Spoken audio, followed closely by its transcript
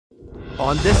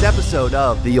on this episode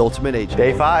of The Ultimate Agent.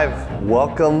 Day 5,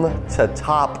 welcome to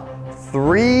top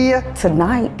 3.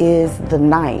 Tonight is the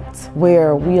night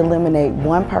where we eliminate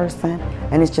one person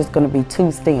and it's just going to be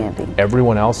 2 standing.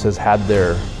 Everyone else has had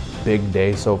their big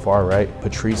day so far, right?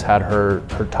 Patrice had her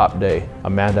top day.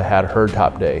 Amanda had her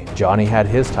top day. Johnny had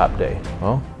his top day.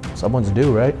 Well, someone's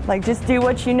due, right? Like, just do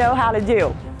what you know how to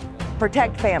do.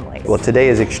 Protect families. Well, today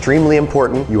is extremely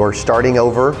important. You are starting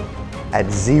over at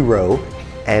 0,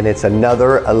 and it's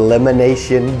another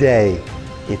elimination day.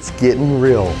 It's getting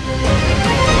real.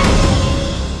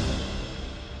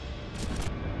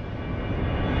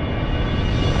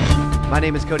 My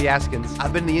name is Cody Askins.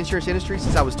 I've been in the insurance industry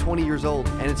since I was 20 years old,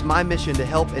 and it's my mission to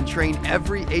help and train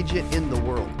every agent in the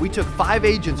world. We took 5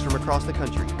 agents from across the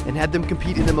country and had them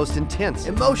compete in the most intense,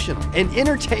 emotional, and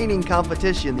entertaining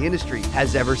competition the industry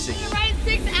has ever seen. Write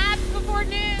 6 ads before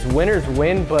noon. Winners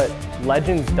win, but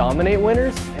legends dominate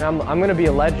winners, and I'm gonna be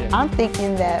a legend. I'm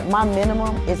thinking that my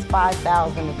minimum is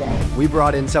 $5,000 a day. We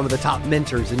brought in some of the top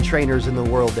mentors and trainers in the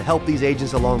world to help these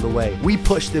agents along the way. We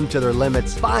pushed them to their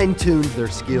limits, fine-tuned their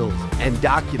skills, and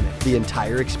document the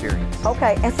entire experience.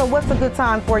 Okay, and so what's a good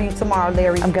time for you tomorrow,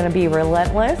 Larry? I'm gonna be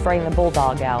relentless, bring the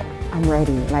bulldog out. I'm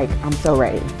ready, I'm so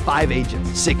ready. 5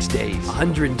 agents, 6 days,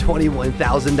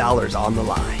 $121,000 on the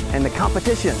line. And the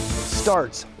competition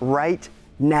starts right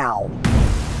now.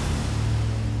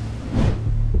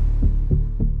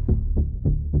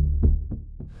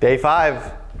 Day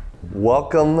 5,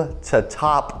 welcome to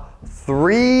top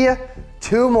 3.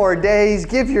 2 more days.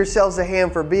 Give yourselves a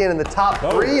hand for being in the top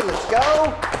 3. Let's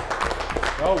go.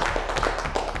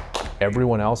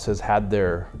 Everyone else has had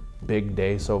their big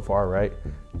day so far, right?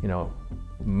 You know,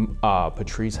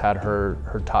 Patrice had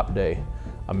her top day.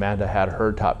 Amanda had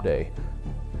her top day.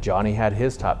 Johnny had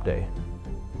his top day.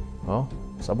 Well,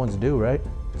 someone's due, right?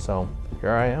 So here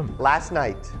I am. Last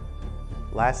night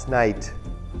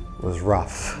was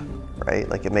rough, right?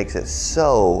 Like, it makes it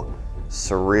so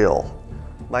surreal.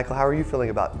 Michael, how are you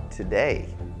feeling about today?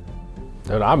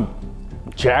 Dude, I'm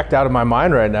jacked out of my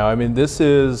mind right now. I mean,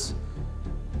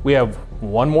 we have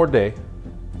one more day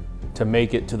to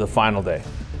make it to the final day.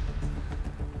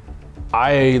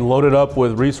 I loaded up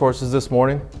with resources this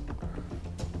morning.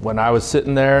 When I was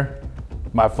sitting there,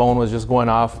 my phone was just going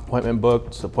off, appointment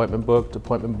booked, appointment booked,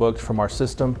 appointment booked from our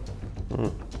system.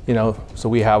 You know, so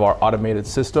we have our automated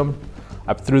system.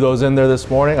 I threw those in there this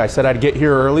morning. I said I'd get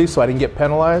here early so I didn't get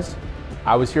penalized.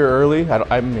 I was here early.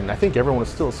 I think everyone was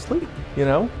still asleep, you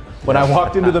know? When I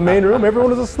walked into the main room, everyone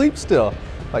was asleep still.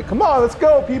 Like, come on, let's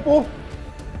go, people.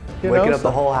 Waking up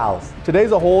the whole house.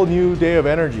 Today's a whole new day of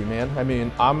energy, man. I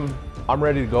mean, I'm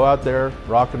ready to go out there,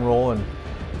 rock and roll, and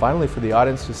finally for the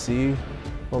audience to see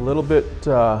a little bit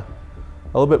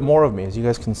more of me. As you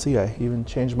guys can see, I even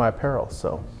changed my apparel,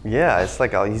 so. Yeah, it's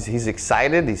like he's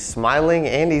excited, he's smiling,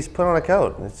 and he's put on a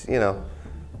coat. It's, you know,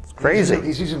 it's crazy.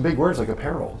 He's using big words like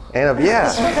apparel. And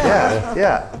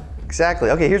yeah, exactly.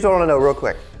 Okay, here's what I want to know real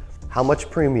quick. How much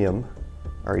premium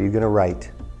are you gonna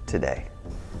write today?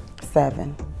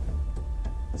 7,000.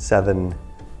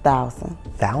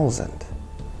 7,000.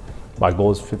 My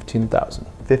goal is 15,000.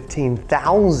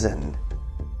 15,000.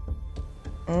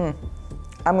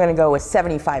 I'm gonna go with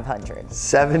 7,500.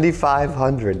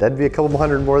 7,500. That'd be a couple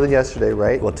hundred more than yesterday,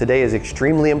 right? Well, today is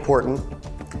extremely important.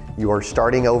 You are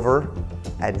starting over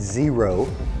at 0,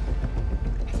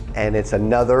 and it's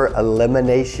another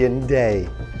elimination day.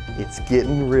 It's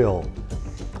getting real.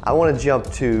 I want to jump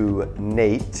to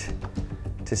Nate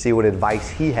to see what advice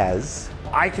he has.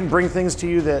 I can bring things to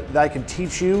you that I can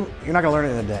teach you. You're not gonna learn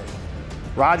it in a day.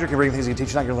 Roger can bring things he can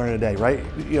teach you, not gonna learn it in a day, right?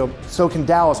 You know, so can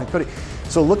Dallas and Cody.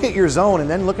 So look at your zone and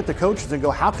then look at the coaches and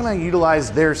go, how can I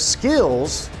utilize their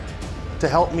skills to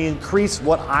help me increase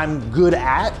what I'm good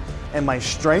at and my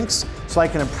strengths so I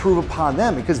can improve upon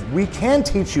them? Because we can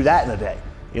teach you that in a day.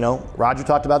 You know, Roger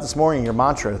talked about this morning, your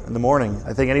mantra in the morning.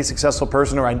 I think any successful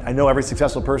person, or I know every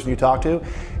successful person you talk to,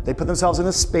 they put themselves in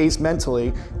a space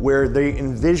mentally where they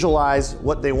visualize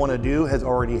what they want to do has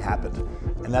already happened.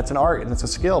 And that's an art and it's a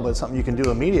skill, but it's something you can do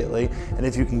immediately. And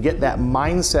if you can get that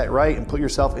mindset right and put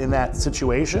yourself in that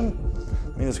situation,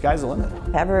 I mean, the sky's the limit.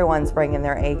 Everyone's bringing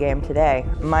their A game today.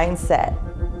 Mindset.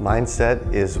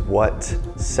 Mindset is what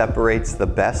separates the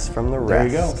best from the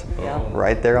rest. There you go. Yeah.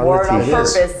 Right there on Word the on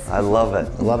t-shirt. purpose. I love it.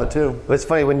 I love it too. But it's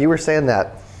funny, when you were saying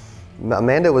that,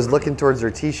 Amanda was looking towards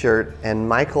her t-shirt and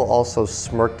Michael also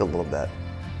smirked a little bit.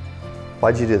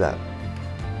 Why'd you do that?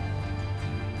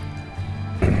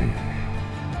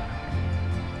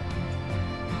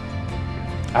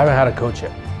 I haven't had a coach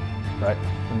yet, right,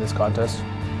 in this contest.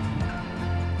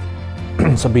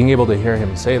 So being able to hear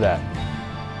him say that,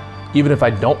 even if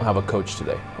I don't have a coach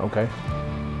today, okay,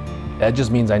 That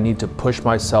just means I need to push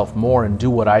myself more and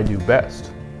do what I do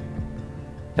best.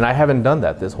 And I haven't done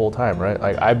that this whole time, right?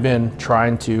 Like, I've been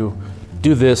trying to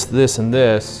do this, this, and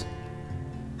this.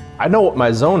 I know what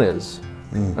my zone is,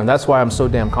 and that's why I'm so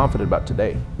damn confident about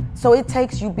today. So it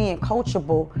takes you being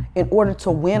coachable in order to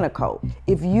win a coach.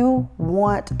 If you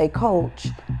want a coach,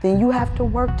 then you have to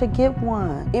work to get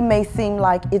one. It may seem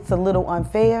like it's a little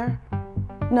unfair.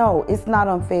 No, it's not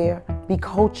unfair. Be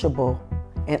coachable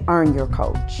and earn your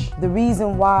coach. The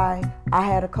reason why I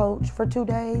had a coach for 2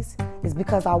 days is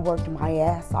because I worked my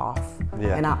ass off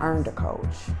and I earned a coach.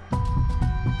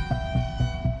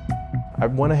 I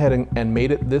went ahead and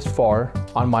made it this far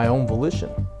on my own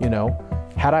volition, you know?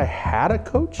 Had I had a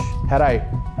coach, had I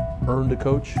earned a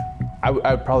coach, I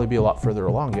would probably be a lot further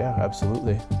along, yeah,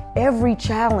 absolutely. Every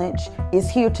challenge is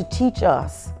here to teach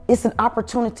us. It's an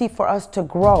opportunity for us to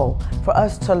grow, for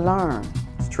us to learn.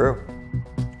 It's true.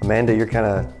 Amanda, you're kind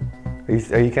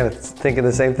of, are you kind of thinking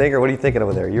the same thing, or what are you thinking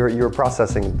over there? You're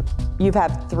processing. You've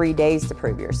had 3 days to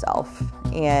prove yourself,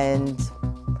 and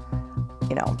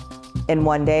you know, in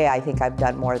 1 day, I think I've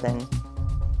done more than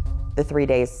the 3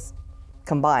 days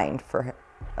combined for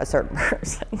a certain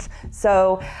person.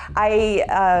 So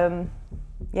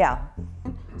yeah.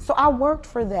 So I worked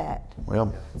for that.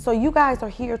 Well. So you guys are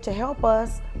here to help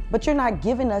us, but you're not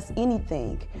giving us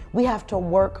anything. We have to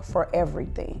work for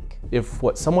everything. If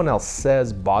what someone else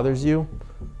says bothers you,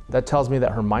 that tells me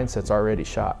that her mindset's already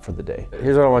shot for the day.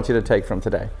 Here's what I want you to take from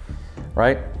today,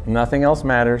 right? Nothing else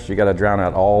matters. You got to drown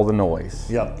out all the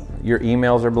noise. Yep. Your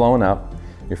emails are blowing up.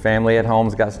 Your family at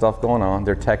home's got stuff going on.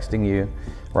 They're texting you,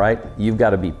 right? You've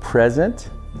got to be present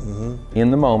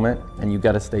in the moment, and you've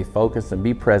got to stay focused and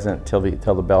be present till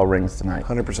the bell rings tonight.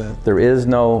 100%.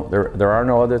 There are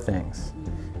no other things.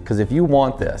 Because if you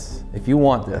want this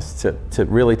to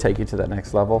really take you to that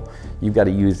next level, you've got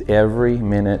to use every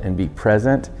minute and be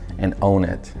present and own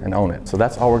it. So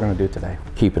that's all we're going to do today.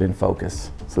 Keep it in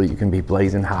focus so that you can be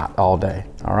blazing hot all day.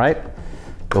 All right?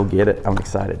 Go get it. I'm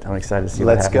excited. I'm excited to see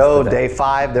what happens. Let's go. Today. Day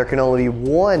 5. There can only be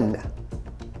one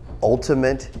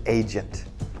ultimate agent.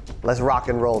 Let's rock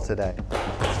and roll today.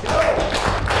 Let's go.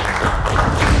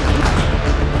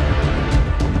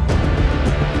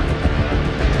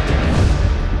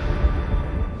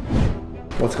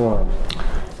 What's going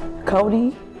on?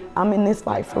 Cody, I'm in this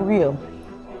fight for real.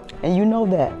 And you know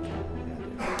that.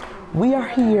 We are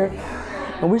here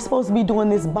and we're supposed to be doing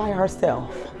this by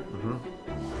ourselves.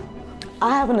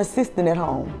 I have an assistant at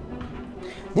home.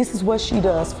 This is what she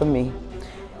does for me.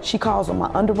 She calls on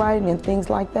my underwriting and things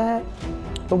like that.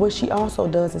 But what she also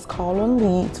does is call on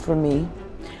leads for me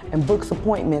and books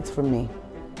appointments for me.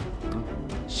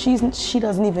 She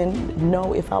doesn't even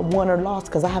know if I won or lost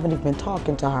because I haven't even been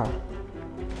talking to her.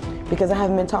 Because I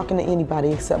haven't been talking to anybody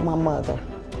except my mother.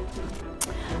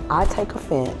 I take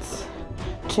offense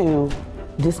to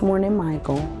this morning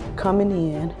Michael coming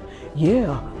in,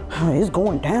 yeah, it's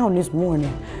going down this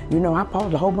morning. You know, I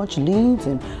bought a whole bunch of leads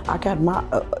and I got my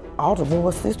audible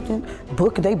assistant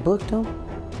they booked them.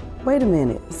 Wait a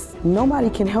minute, nobody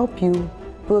can help you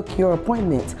book your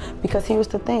appointments because here's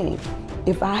the thing,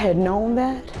 if I had known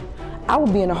that, I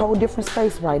would be in a whole different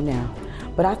space right now.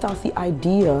 But I thought the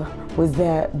idea was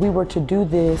that we were to do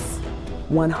this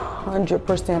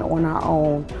 100% on our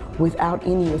own without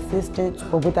any assistance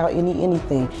or without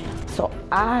anything. So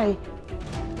I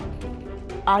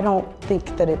don't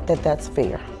think that that's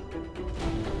fair.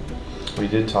 We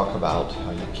did talk about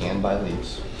how you can buy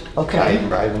leads. Okay.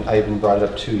 I even brought it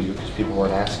up to you because people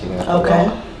weren't asking.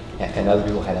 Okay. And other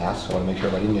people had asked, so I want to make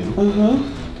sure everybody knew.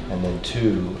 And then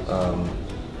 2,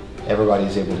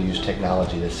 everybody's able to use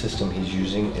technology. The system he's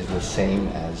using is the same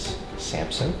as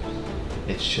Samson.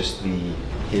 It's just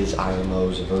his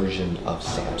IMO's version of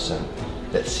Samson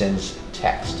that sends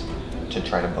text to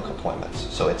try to book appointments.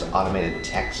 So it's automated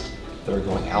text that are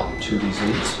going out to these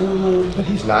leads. But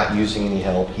he's not using any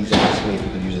help. He's asking me if he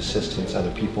could use assistants,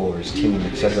 other people, or his team,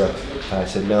 etc. And I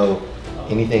said, no,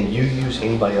 anything you use,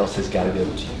 anybody else has got to be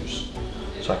able to use.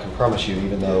 So I can promise you,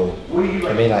 even though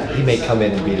he may come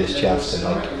in and beat his chest and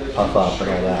like puff up and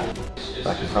all that, but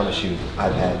I can promise you,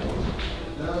 I've had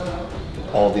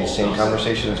all these same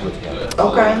conversations with him. Okay.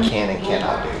 What he can and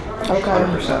cannot do. Okay.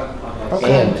 100%.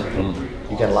 Okay.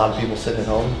 And you got a lot of people sitting at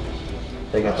home,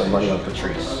 they got their money on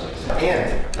Patrice.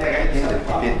 And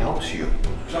it helps you.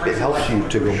 It helps you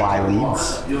to go buy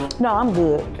leads. No, I'm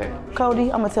good. Okay.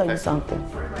 Cody, I'm gonna tell you something.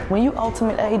 When you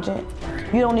ultimate agent,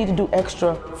 you don't need to do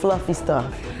extra fluffy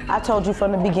stuff. I told you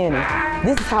from the beginning,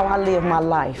 this is how I live my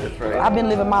life. That's right. I've been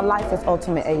living my life as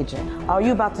ultimate agent. All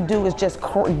you about to do is just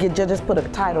put a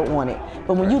title on it.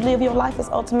 But when you live your life as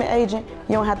ultimate agent,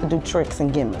 you don't have to do tricks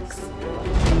and gimmicks.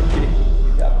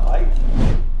 You got a fight.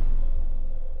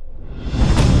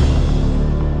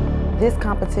 This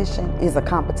competition is a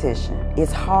competition.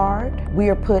 It's hard. We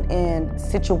are put in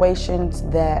situations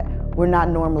that we're not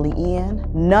normally in.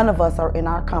 None of us are in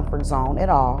our comfort zone at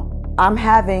all. I'm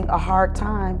having a hard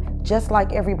time just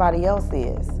like everybody else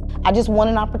is. I just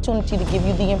want an opportunity to give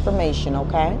you the information,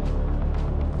 okay?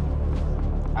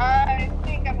 I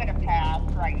think I'm gonna pass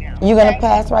right now. You're gonna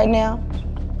pass right now?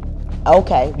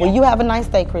 Okay, well you have a nice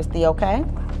day, Christy, okay?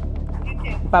 You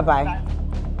too. Bye-bye.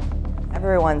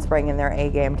 Everyone's bringing their A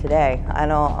game today. I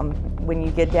know when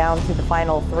you get down to the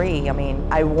final three, I mean,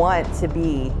 I want to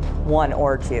be 1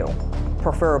 or 2,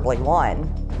 preferably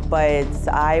 1, but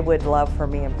I would love for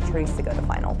me and Patrice to go to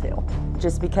final 2.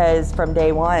 Just because from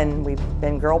day one, we've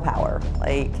been girl power.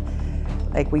 Like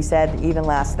we said, even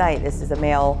last night, this is a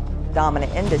male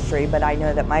dominant industry, but I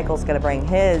know that Michael's gonna bring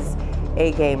his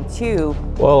A game too.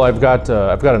 Well, I've got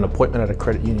an appointment at a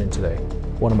credit union today.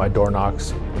 One of my door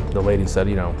knocks, the lady said,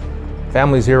 you know,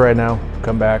 family's here right now,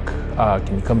 come back,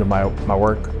 can you come to my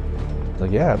work? I was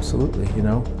like, yeah, absolutely, you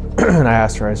know. And I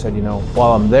asked her, I said, you know,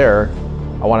 while I'm there,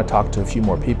 I want to talk to a few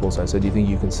more people. So I said, do you think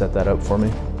you can set that up for me?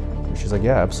 And she's like,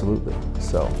 yeah, absolutely.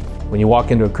 So when you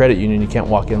walk into a credit union, you can't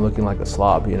walk in looking like a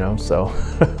slob, you know, so.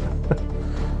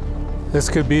 This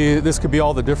could be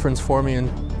all the difference for me in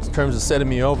terms of setting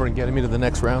me over and getting me to the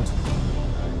next round.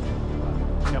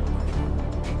 Yep.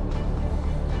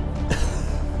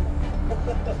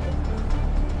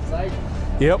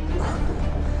 Yep.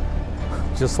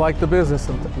 Just like the business,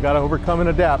 you got to overcome and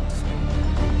adapt.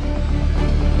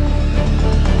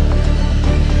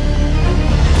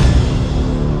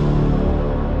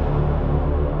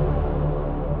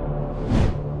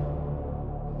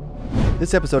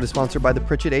 This episode is sponsored by the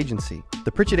Pritchett Agency.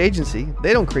 The Pritchett Agency,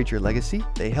 they don't create your legacy,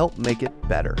 they help make it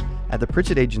better. At the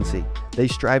Pritchett Agency, they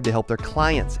strive to help their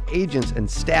clients, agents, and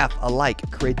staff alike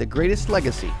create the greatest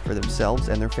legacy for themselves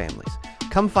and their families.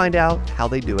 Come find out how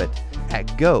they do it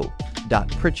at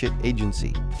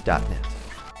go.pritchettagency.net.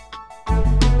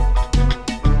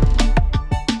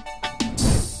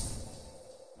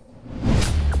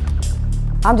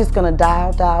 I'm just gonna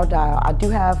dial. I do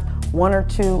have 1 or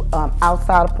 2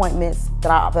 outside appointments that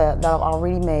I've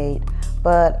already made,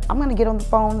 but I'm gonna get on the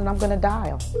phone and I'm gonna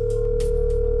dial.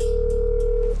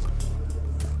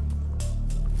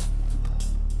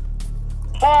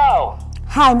 Hello.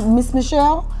 Hi, Miss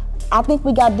Michelle. I think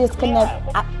we got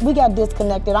disconnected. We got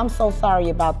disconnected. I'm so sorry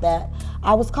about that.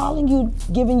 I was calling you,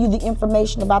 giving you the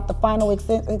information about the final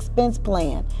expense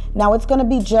plan. Now it's gonna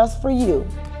be just for you.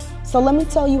 So let me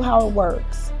tell you how it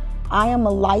works. I am a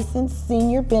licensed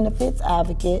senior benefits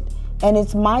advocate, and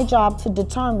it's my job to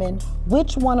determine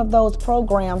which one of those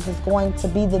programs is going to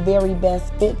be the very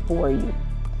best fit for you.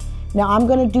 Now I'm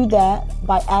gonna do that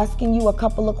by asking you a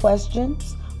couple of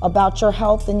questions about your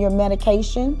health and your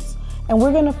medications, and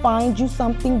we're gonna find you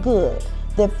something good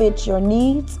that fits your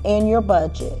needs and your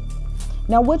budget.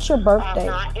 Now, what's your birthday? I'm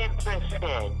not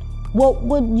interested.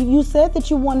 Well, you said that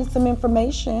you wanted some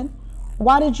information.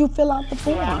 Why did you fill out the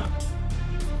form? Yeah.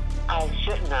 I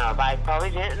shouldn't have. I probably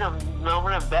didn't. I'm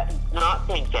not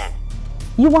thinking.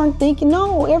 You weren't thinking?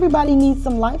 No, everybody needs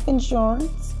some life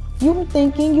insurance. You were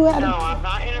thinking you had No, I'm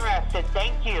not interested.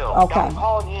 Thank you. Okay. Don't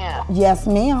call again. Yes,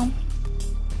 ma'am.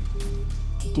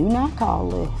 Do not call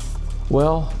this.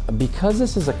 Well, because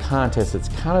this is a contest, it's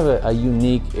kind of a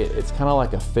unique, it's kind of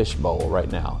like a fishbowl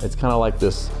right now. It's kind of like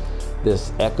this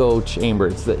echo chamber.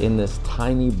 It's in this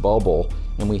tiny bubble,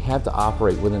 and we have to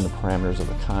operate within the parameters of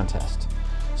a contest.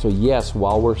 So yes,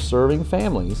 while we're serving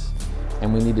families,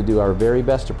 and we need to do our very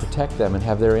best to protect them and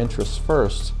have their interests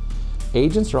first,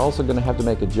 agents are also going to have to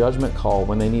make a judgment call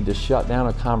when they need to shut down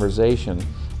a conversation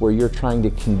where you're trying to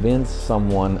convince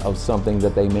someone of something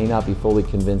that they may not be fully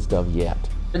convinced of yet.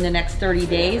 In the next 30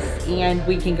 days, and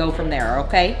we can go from there,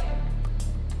 okay?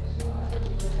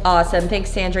 Awesome, thanks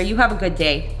Sandra. You have a good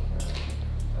day.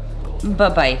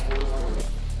 Bye-bye.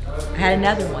 I had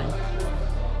another one.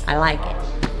 I like it.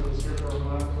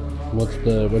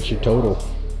 What's your total?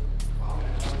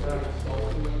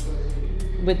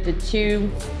 With the two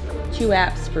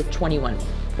apps for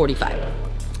 $21.45.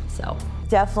 So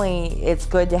Definitely, it's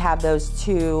good to have those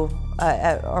 2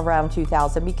 around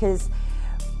 2,000, because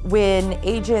when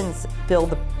agents feel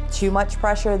too much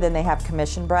pressure, then they have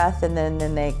commission breath, and then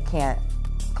they can't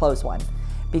close one,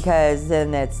 because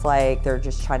then it's like they're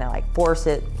just trying to like force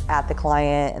it at the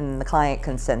client, and the client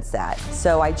can sense that.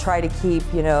 So I try to keep,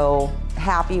 you know,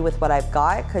 happy with what I've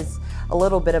got, because a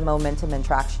little bit of momentum and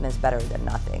traction is better than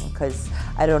nothing, because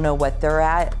I don't know what they're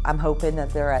at. I'm hoping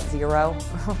that they're at 0.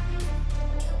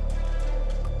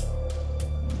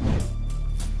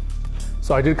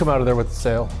 So I did come out of there with a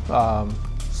sale,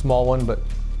 small one, but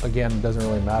again, it doesn't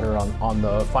really matter on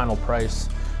the final price.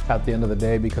 at the end of the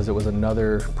day because it was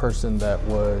another person that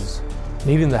was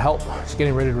needing the help. She's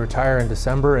getting ready to retire in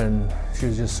December, and she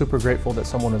was just super grateful that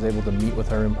someone was able to meet with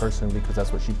her in person because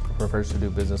that's what she prefers to do,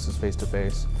 business is face to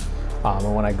face.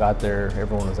 And when I got there,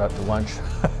 everyone was out to lunch.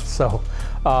 So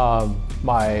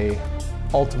my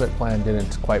ultimate plan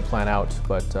didn't quite plan out,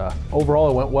 but overall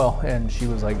it went well. And she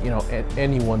was like, you know,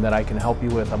 anyone that I can help you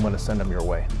with, I'm gonna send them your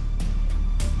way.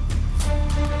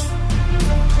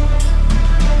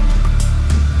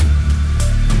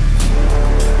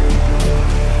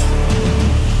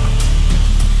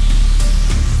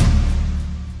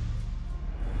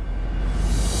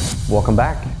 Welcome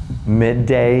back.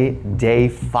 Midday, day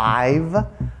 5.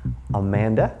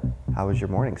 Amanda, how was your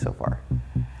morning so far?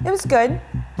 It was good.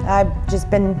 I've just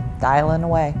been dialing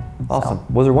away. Awesome. So.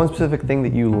 Was there one specific thing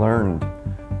that you learned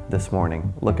this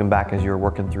morning, looking back as you were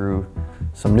working through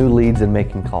some new leads and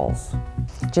making calls?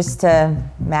 Just to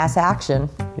mass action.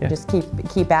 Yeah. Just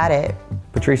keep at it.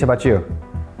 Patrice, how about you?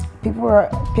 People are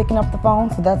picking up the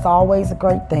phone, so that's always a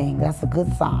great thing. That's a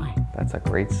good sign. That's a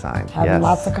great sign. Having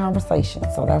lots of conversations,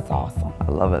 so that's awesome.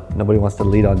 I love it. Nobody wants to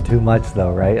lead on too much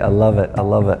though, right? I love it. I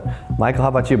love it. Michael, how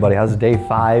about you, buddy? How's day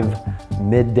 5,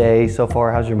 midday so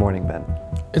far? How's your morning been?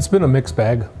 It's been a mixed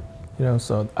bag, you know,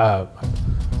 so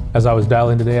as I was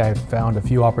dialing today, I found a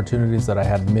few opportunities that I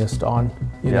had missed on,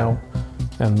 you know,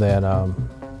 and then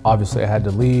obviously I had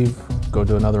to leave, go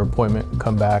to another appointment,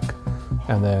 come back,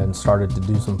 and then started to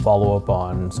do some follow-up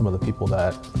on some of the people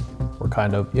that were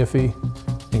kind of iffy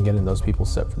and getting those people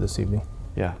set for this evening.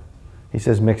 Yeah. He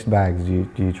says mixed bags. Do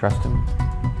you trust him?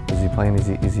 Is he playing? Is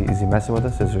he messing with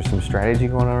us? Is there some strategy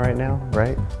going on right now,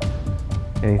 right?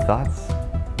 Any thoughts?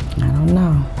 I don't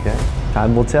know. Okay.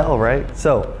 Time will tell, right?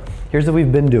 So here's what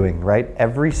we've been doing, right?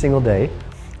 Every single day,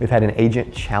 we've had an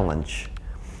agent challenge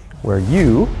where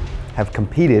you have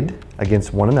competed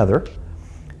against one another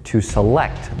to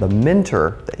select the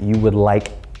mentor that you would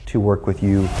like to work with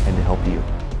you and to help you.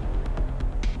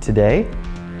 Today,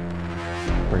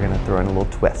 we're gonna throw in a little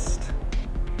twist,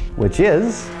 which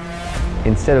is,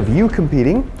 instead of you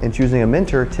competing and choosing a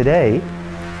mentor today,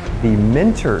 the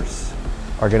mentors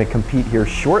are gonna compete here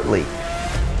shortly,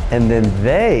 and then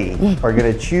they are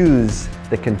gonna choose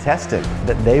the contestant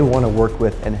that they wanna work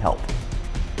with and help.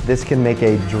 This can make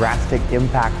a drastic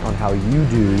impact on how you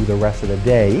do the rest of the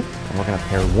day. And we're gonna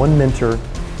pair one mentor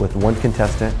with one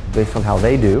contestant based on how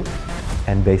they do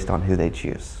and based on who they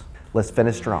choose. Let's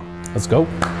finish strong. Let's go.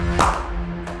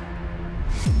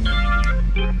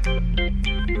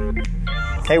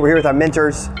 Hey, we're here with our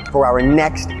mentors for our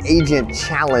next agent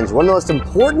challenge. One of the most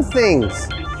important things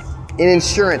in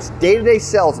insurance, day-to-day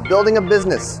sales, building a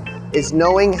business, is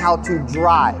knowing how to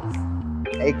drive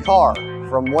a car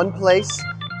from one place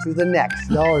to the next.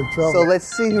 Y'all are in trouble. So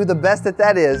let's see who the best at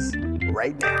that is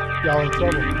right now. Y'all in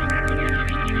trouble.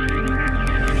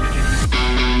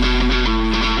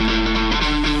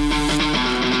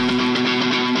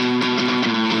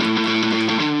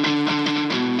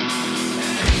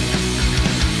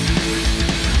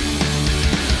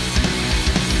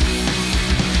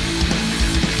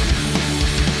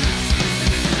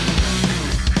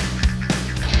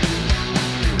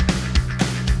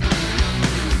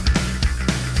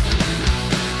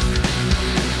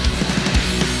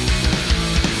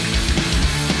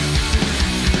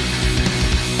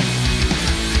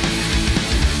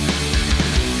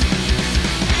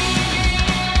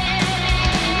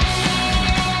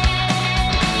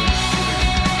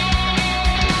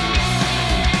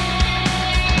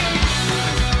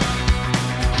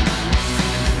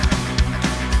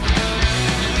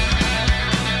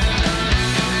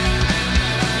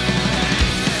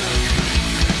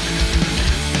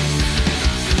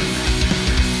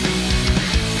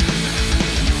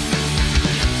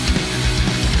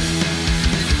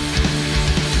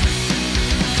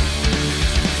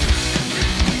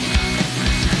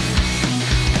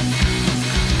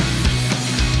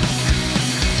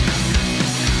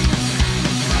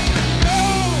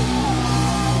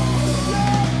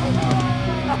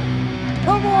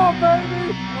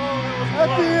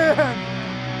 At the end.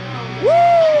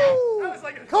 Woo!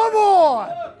 Come on!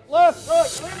 Left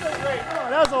hook. Oh,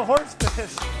 that was a horse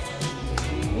fish.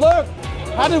 Look,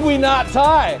 how did we not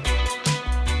tie?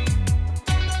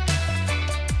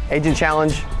 Agent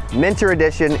Challenge Mentor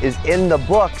Edition is in the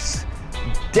books.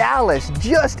 Dallas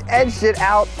just edged it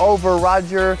out over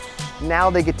Roger.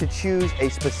 Now they get to choose a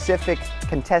specific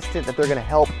contestant that they're gonna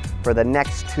help for the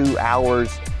next 2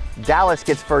 hours. Dallas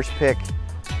gets first pick.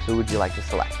 Who would you like to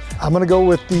select? I'm gonna go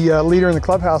with the leader in the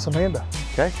clubhouse, Amanda.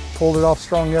 Okay. Pulled it off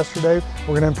strong yesterday.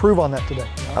 We're gonna improve on that today.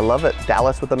 I love it.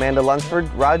 Dallas with Amanda Lunsford.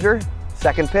 Roger,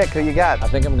 Second pick, who you got? I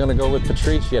think I'm gonna go with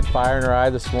Patrice. She had fire in her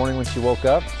eye this morning when she woke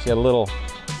up. She had a little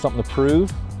something to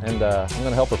prove, and I'm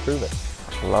gonna help her prove it.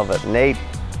 Love it. Nate.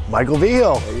 Michael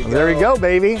Vigil. There we go,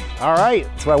 baby. All right,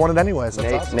 that's what I wanted anyways.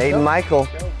 That's awesome. Nate and Michael.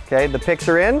 Okay, the picks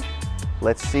are in.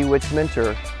 Let's see which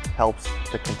mentor helps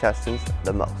the contestants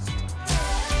the most.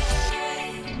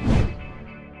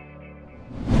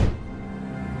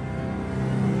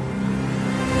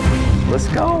 Let's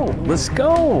go, let's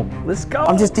go, let's go.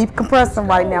 I'm just decompressing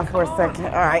right now for a second.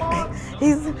 All right.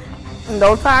 He's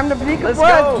no time to decompress.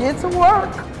 Go. Get to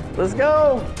work. Let's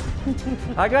go.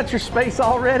 I got your space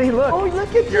already. Look. Oh,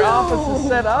 look at your office is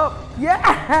set up.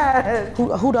 Yes.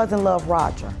 Who doesn't love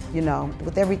Roger? You know,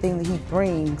 with everything that he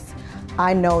brings,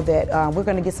 I know that we're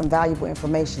going to get some valuable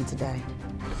information today.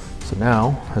 So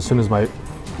now, as soon as my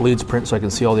leads print so I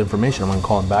can see all the information, I'm going to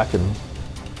call him back and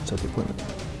set the appointment.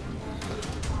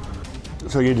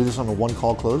 So you're gonna do this on a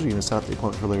one-call close, or you're gonna set up the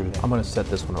appointment for later today? I'm going to set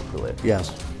this one up for later.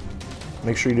 Yes.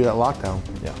 Make sure you do that lockdown.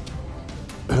 Yeah.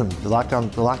 The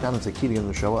lockdown is the key to getting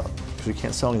them to show up, because you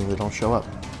can't sell anything if they don't show up.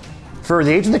 For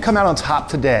the agent to come out on top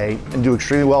today and do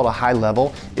extremely well at a high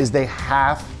level is they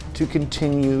have to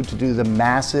continue to do the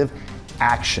massive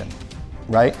action,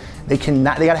 right? They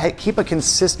gotta keep a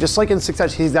consistent, just like in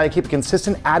success, he's gotta keep a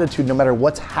consistent attitude no matter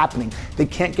what's happening. They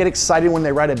can't get excited when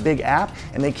they write a big app,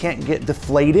 and they can't get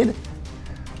deflated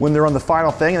when they're on the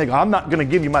final thing and they go, I'm not gonna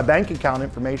give you my bank account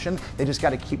information. They just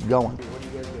gotta keep going. What are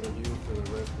you guys gonna do for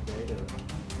the rest of the day to get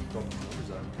the numbers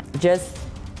up? Just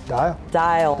Dial.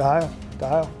 dial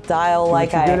Do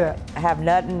like what you're good I at. have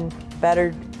nothing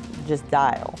better, just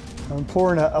dial. I'm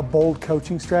employing a bold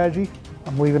coaching strategy.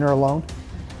 I'm leaving her alone.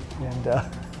 And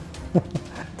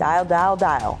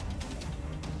Dial.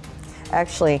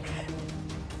 Actually,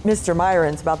 Mr.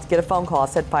 Myron's about to get a phone call. I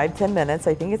said 5-10 minutes.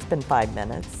 I think it's been 5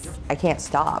 minutes. I can't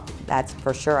stop, that's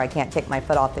for sure. I can't take my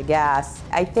foot off the gas.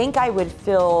 I think I would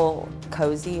feel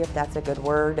cozy, if that's a good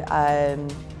word,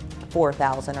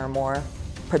 4,000 or more.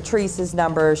 Patrice's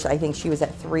numbers, I think she was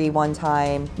at 3 one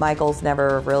time. Michael's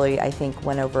never really, I think,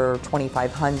 went over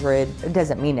 2,500. It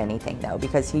doesn't mean anything though,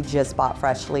 because he just bought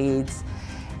fresh leads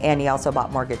and he also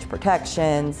bought mortgage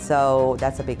protection. So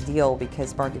that's a big deal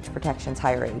because mortgage protection's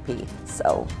higher AP.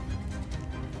 So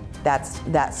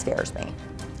that scares me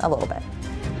a little bit.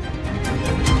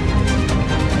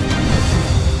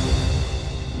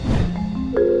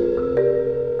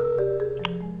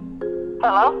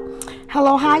 Hello?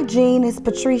 Hello, hi Jean, it's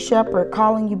Patrice Shepard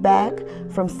calling you back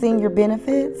from Senior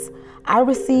Benefits. I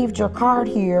received your card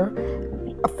here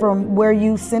from where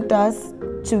you sent us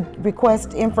to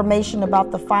request information about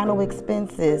the final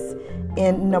expenses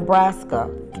in Nebraska,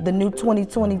 the new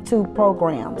 2022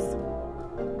 programs.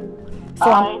 So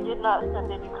I did not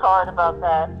send any card about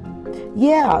that.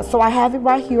 Yeah, so I have it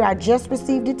right here. I just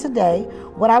received it today.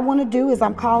 What I want to do is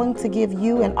I'm calling to give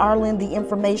you and Arlen the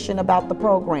information about the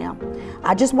program.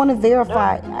 I just want to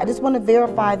verify. I just want to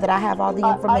verify that I have all the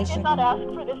information. I did not ask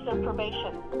for this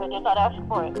information. I did not ask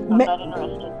for it. I'm not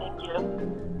interested. Thank you.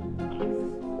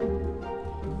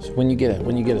 So when you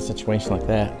get a situation like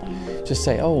that, just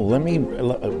say, oh,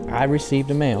 I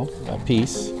received a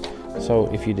piece.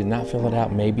 So if you did not fill it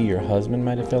out, maybe your husband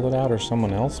might have filled it out or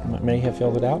someone else may have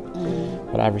filled it out.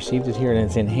 But I received it here and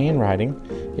it's in handwriting.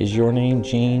 Is your name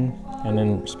Gene? And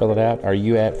then spell it out. Are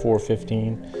you at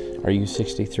 415? Are you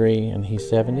 63 and he's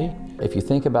 70? If you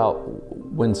think about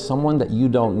when someone that you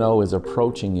don't know is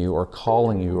approaching you or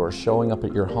calling you or showing up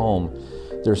at your home,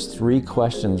 there's 3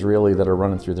 questions really that are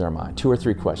running through their mind. 2 or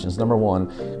 3 questions. Number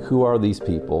 1, who are these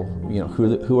people? You know,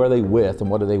 who are they with and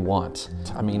what do they want?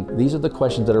 I mean, these are the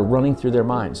questions that are running through their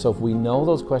mind. So if we know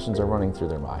those questions are running through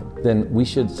their mind, then we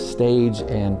should stage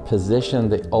and position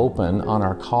the open on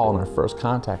our call and our first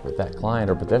contact with that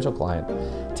client or potential client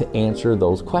to answer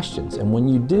those questions. And when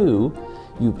you do,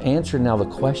 you've answered now the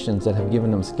questions that have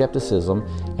given them skepticism,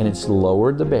 and it's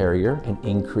lowered the barrier and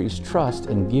increased trust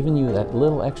and given you that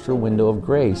little extra window of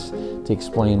grace to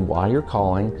explain why you're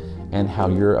calling and how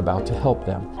you're about to help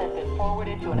them.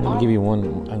 I'm going to give you one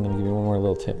more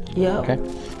little tip. Yeah. Okay?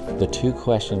 The 2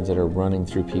 questions that are running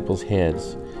through people's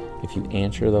heads, if you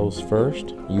answer those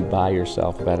first, you buy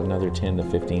yourself about another 10 to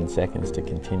 15 seconds to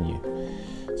continue.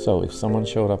 So if someone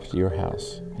showed up to your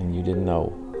house and you didn't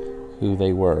know who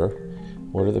they were,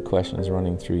 what are the questions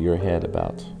running through your head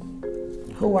about?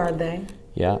 Who are they?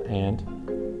 Yeah, and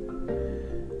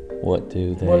what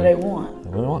do they want?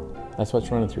 What do they want? That's what's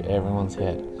running through everyone's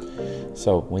head.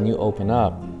 So when you open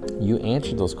up, you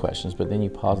answered those questions, but then you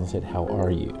pause and said, how are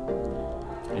you?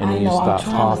 And then you stop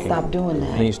talking. Stop doing that.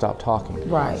 And then you stop talking.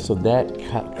 Right. So that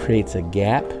creates a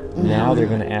gap. Now they're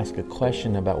going to ask a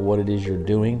question about what it is you're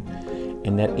doing,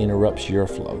 and that interrupts your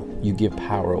flow. You give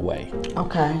power away.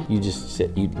 Okay. You just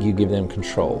sit, you give them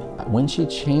control. When she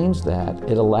changed that,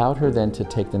 it allowed her then to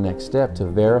take the next step to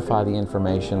verify the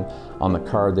information on the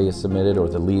card they submitted or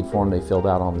the lead form they filled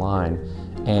out online.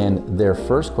 And their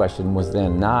first question was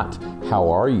then not, how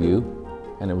are you?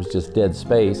 And it was just dead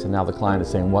space, and now the client is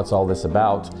saying, what's all this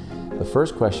about? The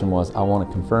first question was, I want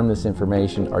to confirm this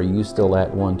information. Are you still at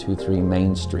 123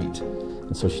 Main Street?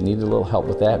 And so she needed a little help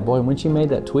with that. Boy, when she made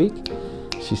that tweak,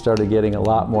 she started getting a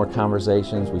lot more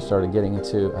conversations. We started getting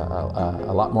into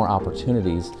a lot more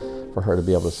opportunities for her to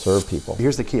be able to serve people.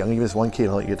 Here's the key. I'm gonna give you this one key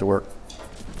and I'll let you get to work.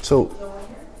 So,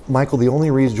 Michael,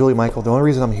 Julie, Michael, the only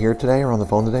reason I'm here today or on the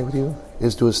phone today with you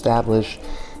is to establish,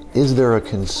 is there a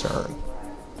concern?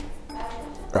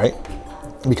 Right?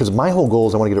 Because my whole goal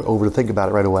is I want to get over to think about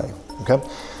it right away, okay?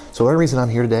 So the only reason I'm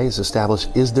here today is to establish,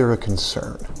 is there a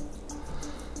concern?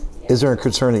 Is there a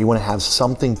concern that you want to have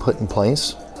something put in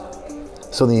place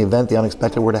so in the event the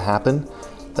unexpected were to happen,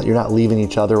 that you're not leaving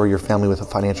each other or your family with a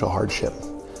financial hardship?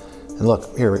 And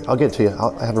look, here, I'll get it to you.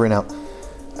 I have it right now.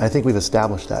 I think we've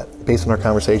established that. Based on our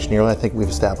conversation here, I think we've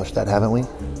established that, haven't we?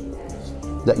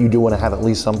 That you do want to have at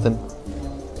least something?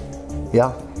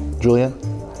 Yeah, Julia?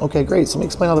 Okay, great. So let me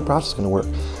explain how the process is going to work.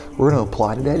 We're going to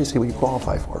apply today to see what you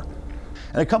qualify for.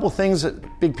 And a couple things,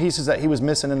 big pieces that he was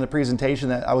missing in the presentation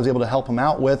that I was able to help him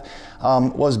out with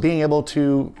was being able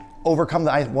to overcome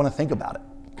the I want to think about it.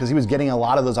 Because he was getting a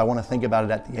lot of those I want to think about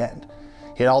it at the end.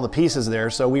 He had all the pieces there,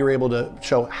 so we were able to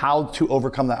show how to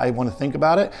overcome that I want to think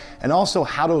about it, and also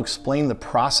how to explain the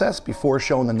process before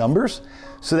showing the numbers,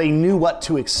 so they knew what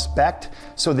to expect,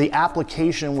 so the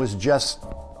application was just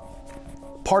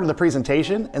part of the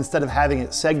presentation instead of having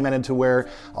it segmented to where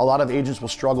a lot of agents will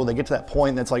struggle. They get to that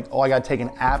point and it's like, oh, I got to take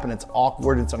an app and it's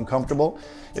awkward, it's uncomfortable.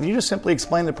 If you just simply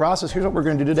explain the process, here's what we're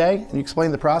going to do today, and you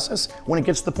explain the process, when it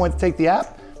gets to the point to take the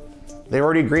app, they've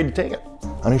already agreed to take it.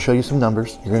 I'm going to show you some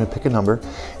numbers. You're going to pick a number,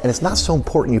 and it's not so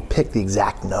important you pick the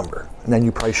exact number and then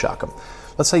you price shock them.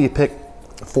 Let's say you pick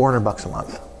 $400 a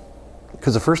month,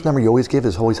 because the first number you always give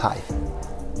is always high.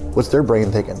 What's their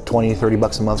brain thinking? 20, 30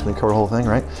 bucks a month when we cover the whole thing,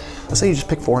 right? Let's say you just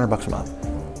pick $400 a month.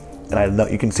 And I know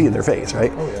you can see their face, right?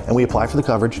 Oh, yeah. And we apply for the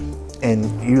coverage, and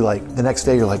you like, the next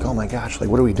day you're like, oh my gosh, like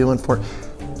what are we doing for?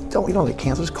 You don't like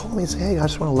cancel, just call me and say, hey, I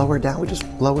just want to lower it down. We just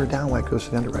lower it down while it goes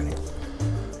to the underwriting.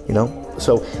 You know?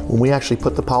 So when we actually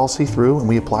put the policy through and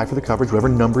we apply for the coverage, whatever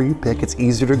number you pick, it's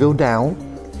easier to go down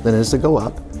than it is to go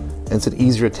up. And it's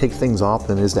easier to take things off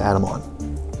than it is to add them on.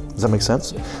 Does that make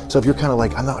sense? So if you're kind of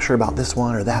like, I'm not sure about this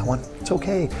one or that one, it's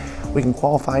okay. We can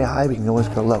qualify high, we can always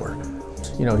go lower.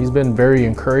 You know, he's been very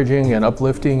encouraging and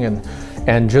uplifting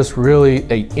and just really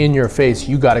in your face,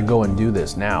 you got to go and do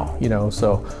this now, you know,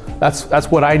 so that's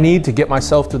what I need to get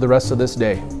myself through the rest of this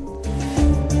day.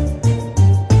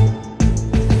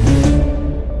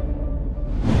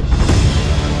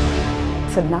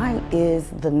 Tonight is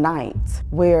the night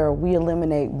where we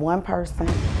eliminate one person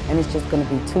and it's just going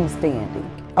to be two standing.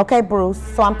 Okay, Bruce,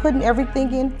 so I'm putting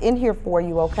everything in here for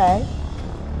you, okay?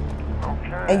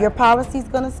 And your policy's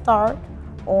going to start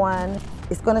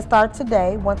it's going to start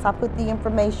today once I put the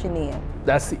information in.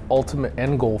 That's the ultimate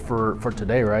end goal for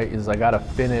today, right? Is I got to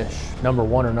finish number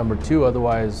 1 or number 2,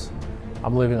 otherwise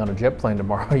I'm leaving on a jet plane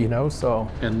tomorrow, you know, so.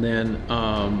 And then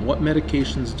what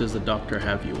medications does the doctor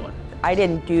have you on? I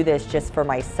didn't do this just for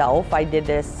myself. I did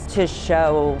this to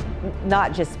show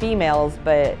not just females,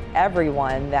 but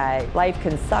everyone that life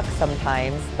can suck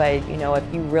sometimes, but you know, if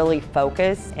you really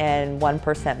focus and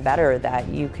 1% better, that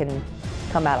you can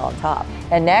come out on top.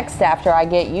 And next, after I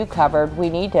get you covered, we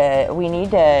need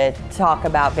to talk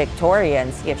about Victoria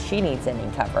and see if she needs any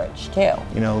coverage too.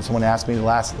 You know, someone asked me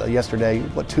yesterday,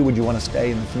 what 2 would you want to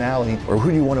stay in the finale, or who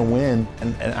do you want to win?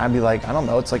 And I'd be like, I don't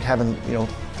know. It's like having, you know,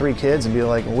 3 kids and be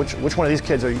like, well, which one of these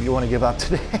kids are you want to give up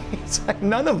today? It's like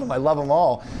none of them. I love them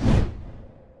all.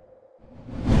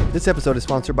 This episode is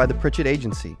sponsored by the Pritchett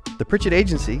Agency. The Pritchett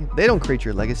Agency, they don't create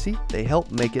your legacy, they help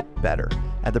make it better.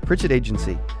 At the Pritchett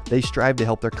Agency, they strive to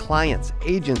help their clients,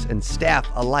 agents, and staff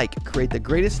alike create the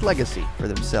greatest legacy for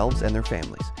themselves and their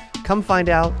families. Come find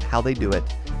out how they do it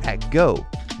at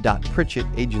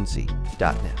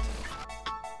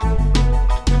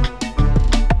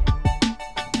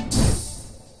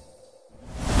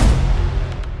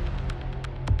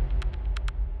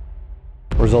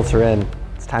Results are in.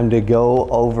 It's time to go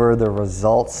over the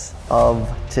results of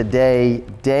today.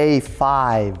 Day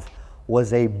 5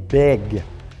 was a big,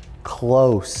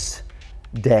 close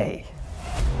day.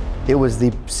 It was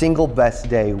the single best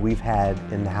day we've had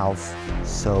in the house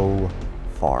so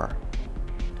far.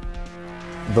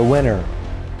 The winner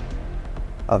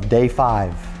of day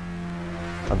 5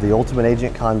 of the Ultimate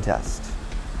Agent Contest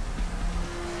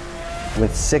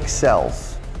with 6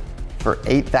 cells for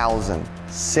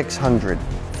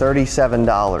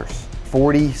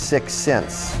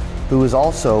 $8,637.46, who is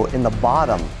also in the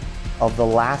bottom of the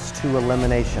last 2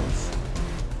 eliminations,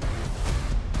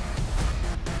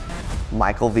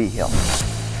 Michael V. Hill.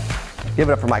 Give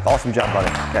it up for Mike. Awesome job,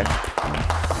 buddy. Okay.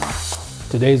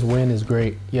 Today's win is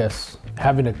great, yes.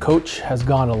 Having a coach has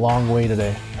gone a long way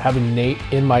today. Having Nate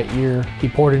in my ear, he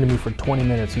poured into me for 20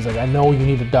 minutes. He's like, I know you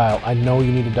need to dial. I know you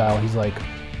need to dial. He's like,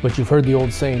 but you've heard the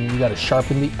old saying, you gotta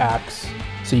sharpen the axe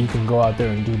so you can go out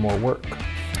there and do more work.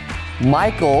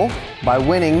 Michael, by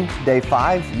winning day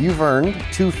 5, you've earned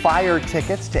 2 fire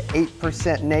tickets to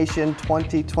 8% Nation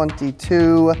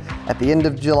 2022 at the end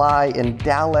of July in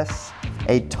Dallas,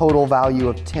 a total value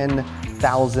of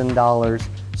 $10,000.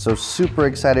 So super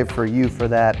excited for you for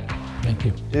that. Thank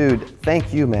you. Dude,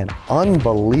 thank you, man.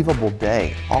 Unbelievable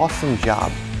day. Awesome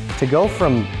job. To go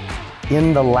from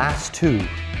in the last 2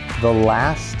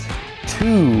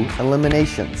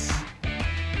 eliminations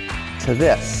to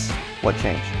this, what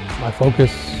changed? My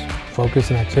focus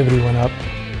and activity went up.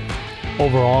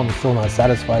 Overall, I'm still not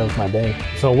satisfied with my day.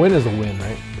 So a win is a win,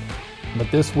 right? But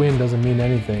this win doesn't mean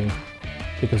anything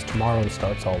because tomorrow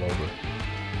starts all over.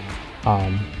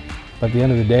 But at the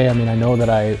end of the day, I mean, I know that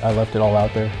I left it all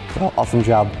out there. Well, awesome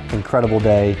job. Incredible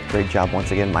day. Great job once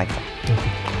again, Michael.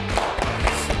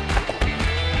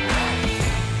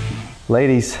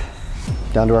 Ladies,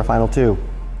 down to our final 2.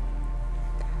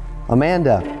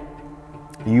 Amanda,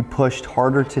 you pushed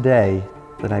harder today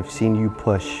than I've seen you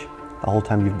push the whole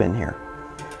time you've been here.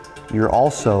 You're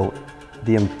also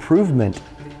the improvement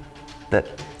that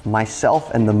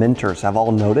myself and the mentors have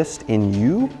all noticed in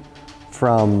you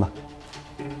from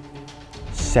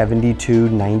 72,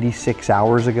 96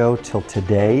 hours ago till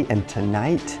today and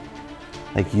tonight.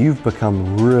 Like, you've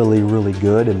become really, really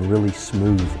good and really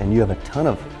smooth, and you have a ton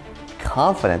of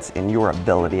confidence in your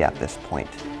ability at this point.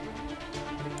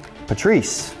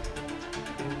 Patrice,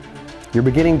 you're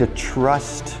beginning to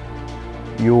trust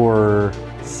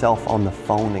yourself on the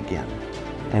phone again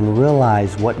and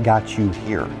realize what got you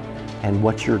here and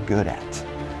what you're good at.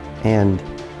 And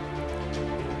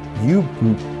you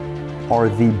are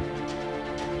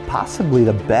possibly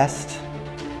the best,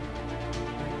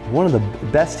 one of the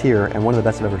best here and one of the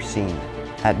best I've ever seen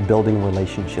at building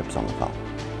relationships on the phone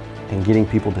and getting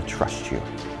people to trust you.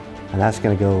 And that's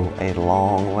gonna go a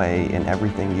long way in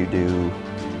everything you do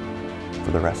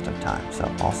for the rest of time. So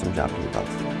awesome job to you both.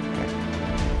 Okay.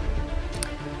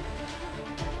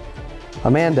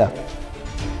 Amanda,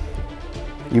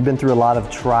 you've been through a lot of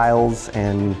trials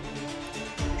and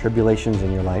tribulations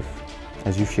in your life,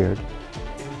 as you shared.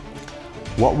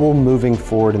 What will moving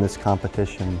forward in this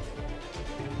competition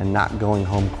and not going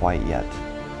home quite yet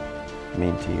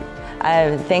mean to you?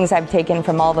 Things I've taken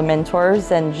from all the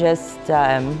mentors and just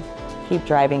keep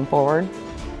driving forward.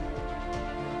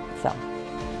 So.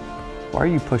 Why are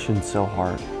you pushing so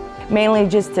hard? Mainly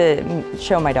just to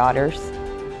show my daughters.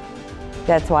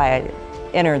 That's why I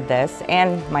entered this,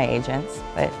 and my agents,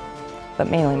 but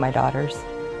mainly my daughters.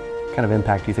 What kind of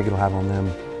impact do you think it'll have on them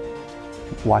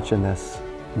watching this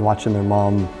and watching their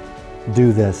mom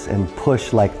do this and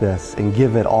push like this and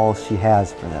give it all she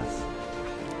has for this?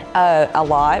 A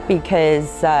lot,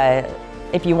 because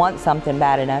if you want something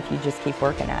bad enough, you just keep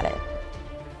working at it.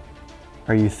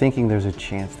 Are you thinking there's a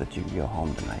chance that you can go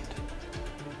home tonight?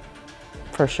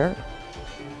 For sure.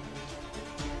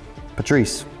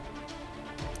 Patrice,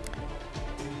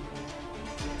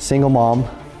 single mom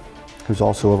who's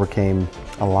also overcame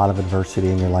a lot of adversity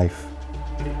in your life.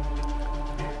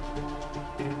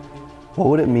 What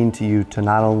would it mean to you to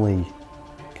not only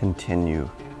continue,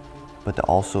 but to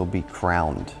also be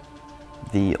crowned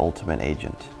the ultimate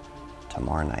agent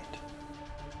tomorrow night?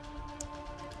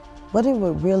 What it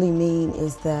would really mean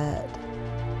is that,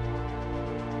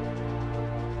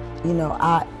 you know,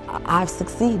 I've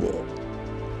succeeded.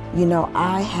 You know,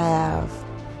 I've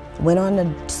been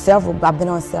on several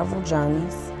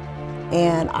journeys,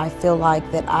 and I feel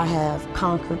like that I have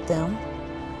conquered them.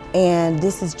 And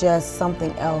this is just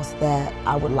something else that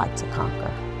I would like to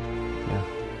conquer. Yeah.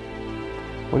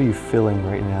 What are you feeling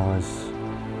right now as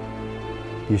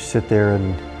you sit there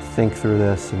and think through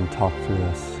this and talk through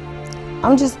this?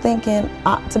 I'm just thinking,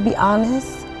 to be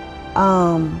honest,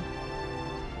 I'm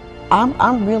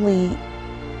really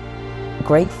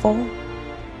grateful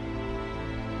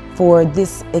for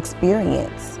this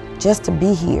experience, just to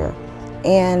be here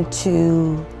and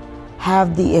to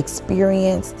have the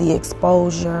experience, the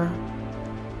exposure,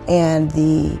 and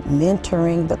the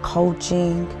mentoring, the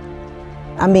coaching.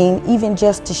 I mean, even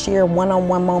just to share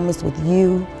one-on-one moments with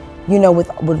you, you know, with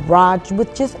Raj,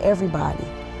 with just everybody.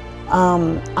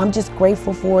 I'm just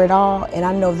grateful for it all, and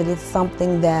I know that it's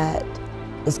something that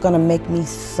is going to make me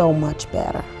so much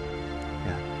better.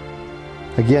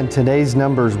 Again, today's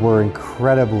numbers were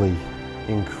incredibly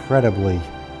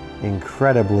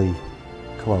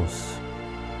close.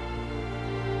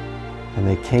 And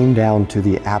they came down to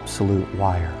the absolute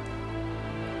wire.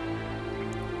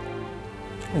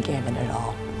 We gave it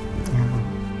all.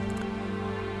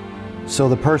 So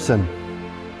the person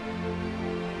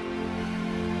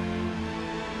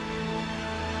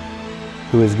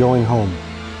who is going home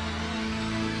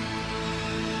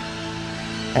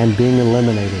and being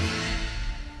eliminated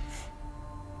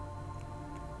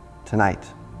tonight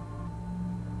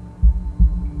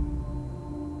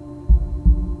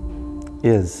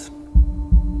is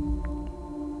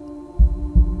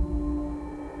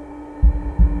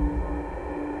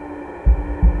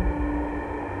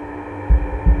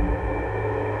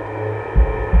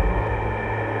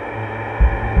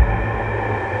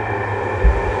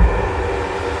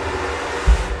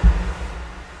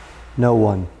no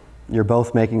one. You're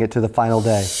both making it to the final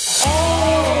day.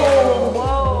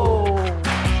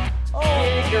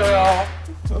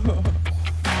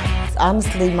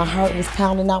 Honestly, my heart was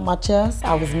pounding out my chest.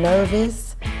 I was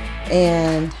nervous,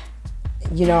 and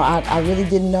you know, I really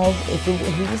didn't know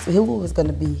if who it was going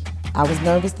to be. I was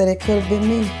nervous that it could have been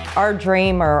me. Our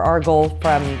dream or our goal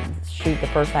from shoot the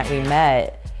first night we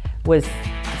met was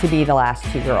to be the last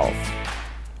two girls.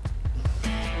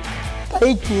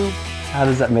 Thank you. How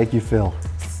does that make you feel?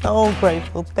 So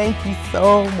grateful. Thank you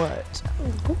so much.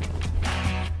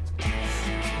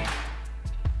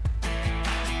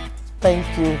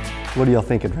 Thank you. What are y'all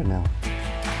thinking right now?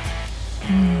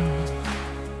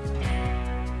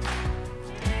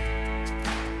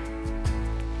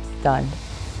 Done.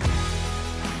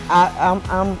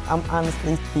 I'm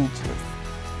honestly speechless.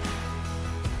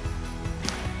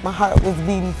 My heart was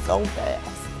beating so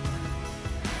fast.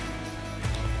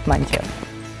 Mine too.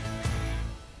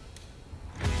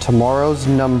 Tomorrow's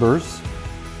numbers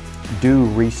do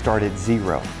restart at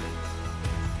 0.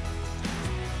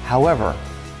 However,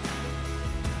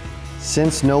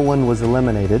 since no one was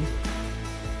eliminated,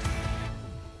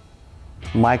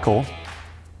 Michael,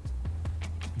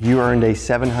 you earned a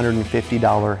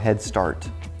 $750 head start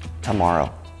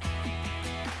tomorrow,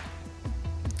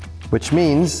 which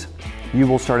means you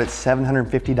will start at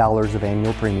 $750 of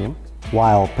annual premium,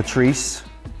 while Patrice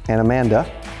and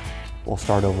Amanda will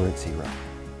start over at 0.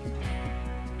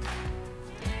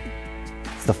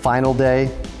 It's the final day.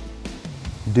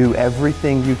 Do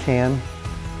everything you can.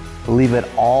 Leave it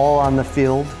all on the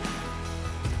field.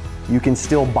 You can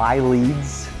still buy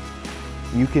leads.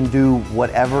 You can do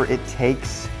whatever it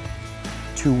takes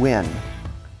to win.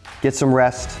 Get some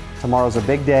rest. Tomorrow's a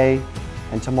big day,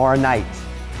 and tomorrow night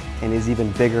an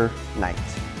even bigger night.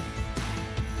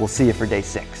 We'll see you for day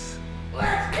 6.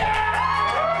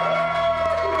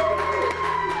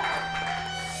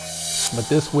 But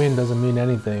this win doesn't mean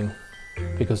anything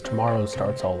because tomorrow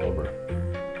starts all over.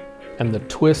 And the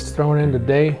twist thrown in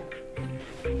today,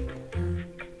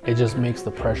 it just makes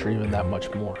the pressure even that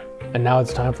much more. And now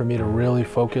it's time for me to really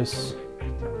focus,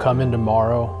 come in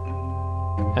tomorrow,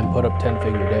 and put up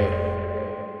 10-figure day.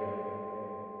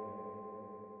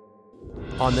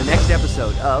 On the next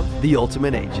episode of The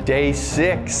Ultimate Agent. Day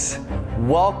 6.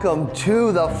 Welcome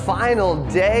to the final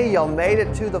day. Y'all made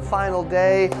it to the final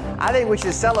day. I think we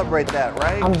should celebrate that,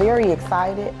 right? I'm very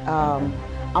excited.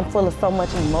 I'm full of so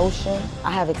much emotion.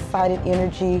 I have excited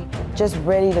energy, just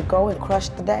ready to go and crush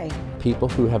the day. People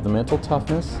who have the mental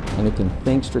toughness and who can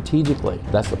think strategically,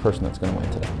 that's the person that's going to win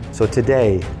today. So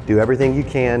today, do everything you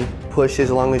can, push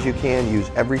as long as you can, use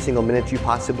every single minute you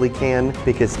possibly can,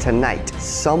 because tonight,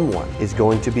 someone is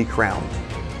going to be crowned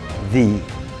the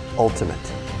ultimate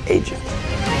agent.